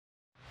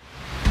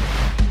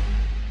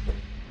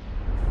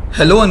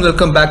Hello and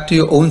welcome back to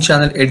your own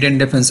channel Indian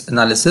Defense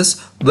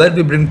Analysis, where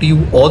we bring to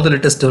you all the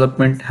latest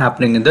development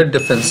happening in the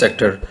defense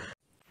sector.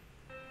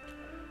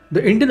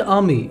 The Indian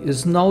Army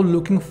is now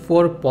looking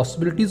for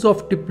possibilities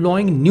of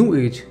deploying new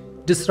age,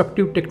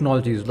 disruptive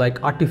technologies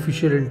like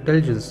artificial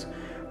intelligence,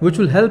 which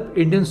will help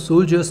Indian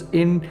soldiers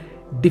in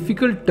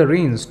difficult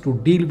terrains to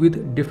deal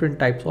with different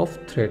types of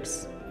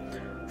threats.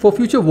 For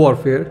future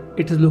warfare,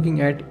 it is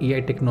looking at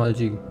AI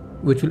technology,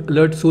 which will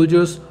alert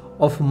soldiers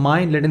of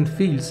mine-laden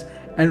fields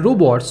and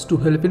robots to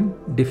help in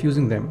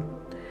defusing them.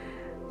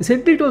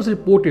 Recently, it was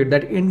reported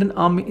that Indian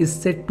Army is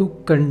set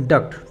to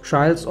conduct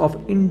trials of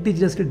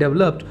indigenously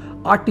developed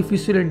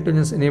artificial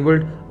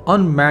intelligence-enabled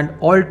unmanned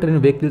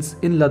all-terrain vehicles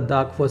in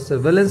Ladakh for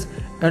surveillance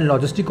and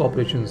logistic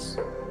operations.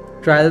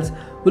 Trials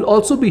will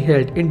also be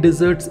held in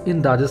deserts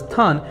in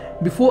Rajasthan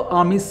before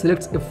Army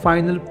selects a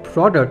final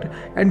product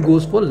and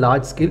goes for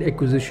large-scale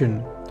acquisition.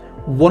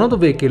 One of the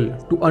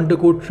vehicles to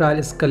undergo trial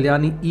is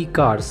Kalyani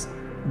ECARS.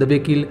 The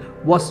vehicle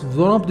was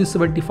one of the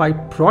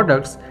 75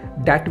 products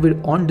that were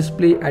on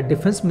display at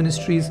Defense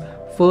Ministry's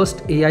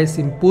first AI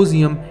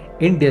symposium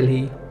in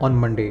Delhi on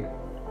Monday.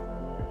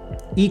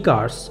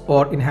 ECARS,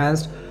 or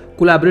Enhanced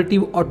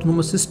Collaborative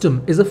Autonomous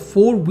System, is a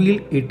four-wheel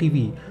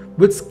ATV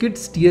with skid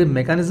steer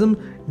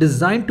mechanism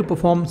designed to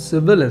perform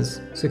surveillance,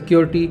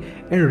 security,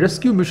 and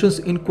rescue missions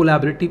in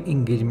collaborative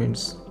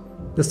engagements.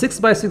 The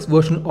 6x6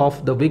 version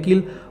of the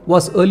vehicle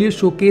was earlier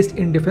showcased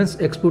in Defense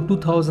Expo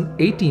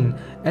 2018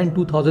 and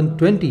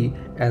 2020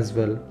 as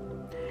well.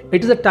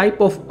 It is a type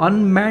of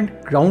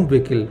unmanned ground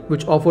vehicle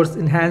which offers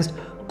enhanced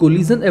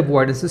collision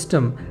avoidance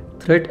system,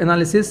 threat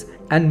analysis,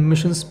 and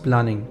missions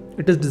planning.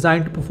 It is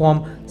designed to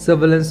perform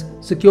surveillance,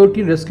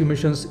 security, and rescue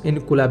missions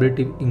in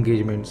collaborative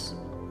engagements.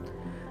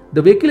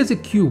 The vehicle is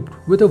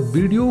equipped with a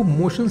video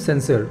motion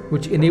sensor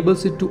which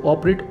enables it to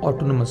operate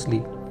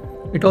autonomously.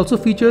 It also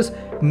features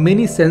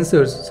many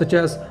sensors such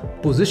as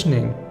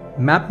positioning,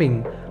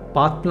 mapping,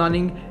 path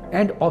planning,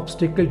 and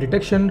obstacle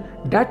detection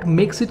that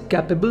makes it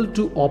capable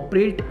to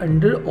operate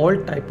under all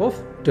type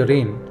of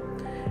terrain.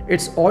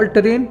 Its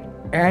all-terrain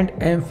and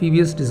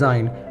amphibious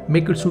design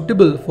make it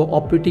suitable for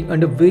operating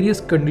under various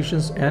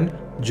conditions and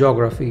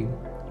geography.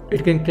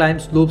 It can climb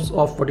slopes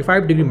of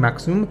 45°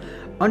 maximum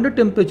under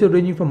temperature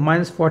ranging from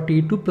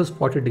 -40 to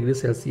 +40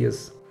 degrees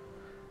Celsius.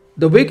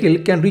 The vehicle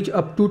can reach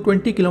up to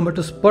 20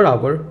 km per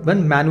hour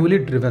when manually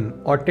driven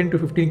or 10 to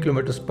 15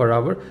 km per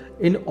hour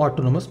in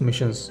autonomous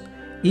missions.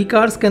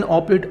 ECARS can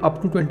operate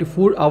up to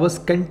 24 hours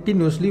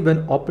continuously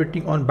when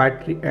operating on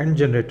battery and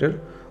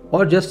generator,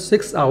 or just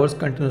 6 hours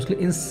continuously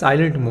in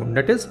silent mode,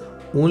 that is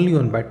only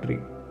on battery.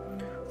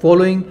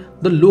 Following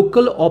the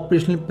local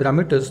operational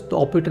parameters, the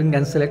operator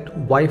can select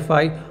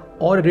Wi-Fi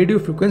or radio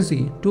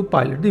frequency to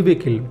pilot the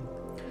vehicle.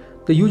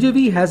 The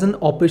UGV has an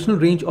operational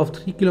range of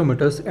 3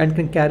 km and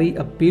can carry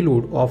a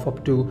payload of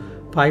up to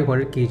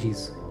 500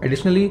 kgs.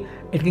 Additionally,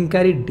 it can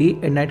carry day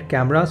and night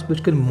cameras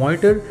which can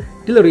monitor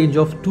till a range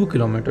of 2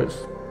 km.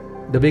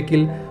 The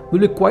vehicle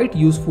will be quite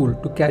useful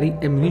to carry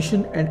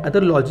ammunition and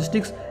other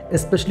logistics,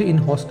 especially in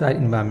hostile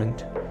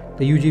environment.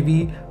 The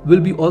UGV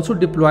will be also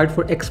deployed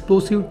for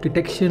explosive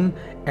detection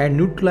and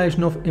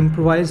neutralization of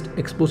improvised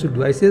explosive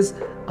devices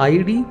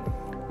 (IED).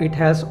 It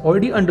has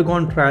already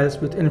undergone trials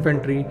with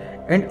infantry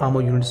and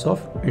armor units of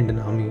Indian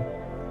Army.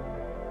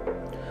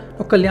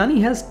 Now,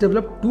 Kalyani has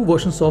developed two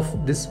versions of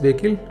this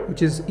vehicle,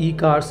 which is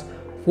ECARS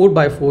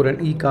 4x4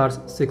 and ECARS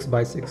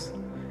 6x6.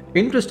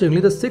 Interestingly,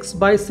 the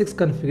 6x6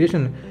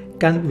 configuration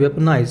can be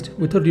weaponized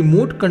with a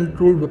remote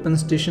controlled weapon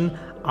station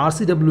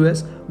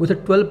RCWS with a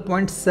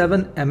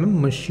 12.7 mm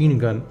machine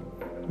gun.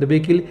 The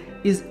vehicle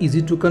is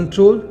easy to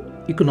control,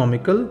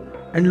 economical,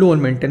 and low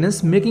on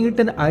maintenance, making it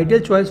an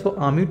ideal choice for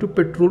Army to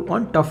patrol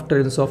on tough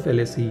terrains of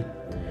LAC.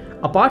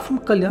 Apart from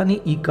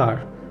Kalyani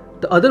ECAR,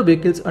 the other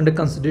vehicles under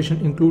consideration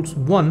includes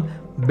one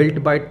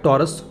built by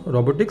Taurus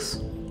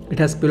Robotics. It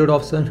has payload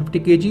of 750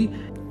 kg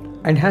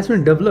and has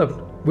been developed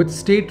with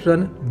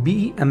state-run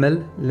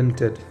BEML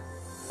Limited.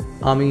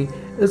 Army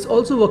is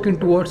also working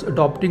towards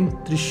adopting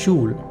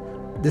Trishul.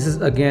 This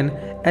is again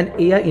an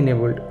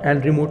AI-enabled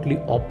and remotely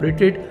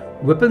operated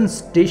weapon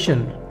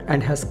station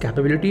and has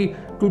capability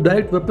to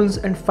direct weapons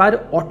and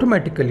fire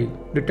automatically,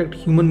 detect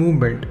human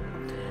movement.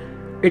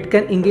 It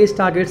can engage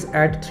targets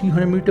at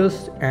 300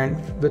 meters and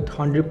with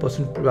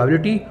 100%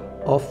 probability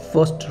of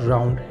first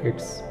round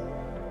hits.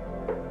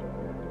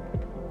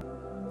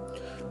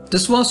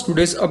 This was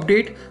today's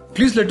update.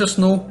 Please let us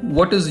know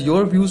what is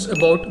your views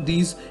about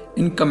these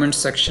in comment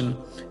section.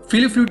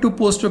 Feel free to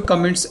post your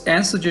comments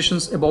and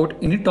suggestions about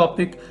any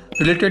topic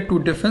related to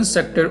defense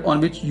sector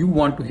on which you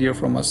want to hear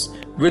from us.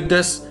 With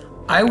this,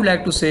 I would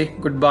like to say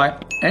goodbye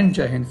and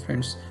Jai Hind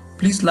friends.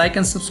 Please like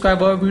and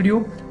subscribe our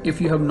video if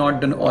you have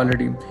not done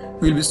already.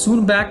 We will be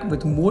soon back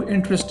with more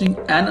interesting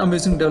and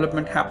amazing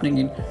development happening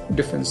in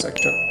defense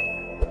sector.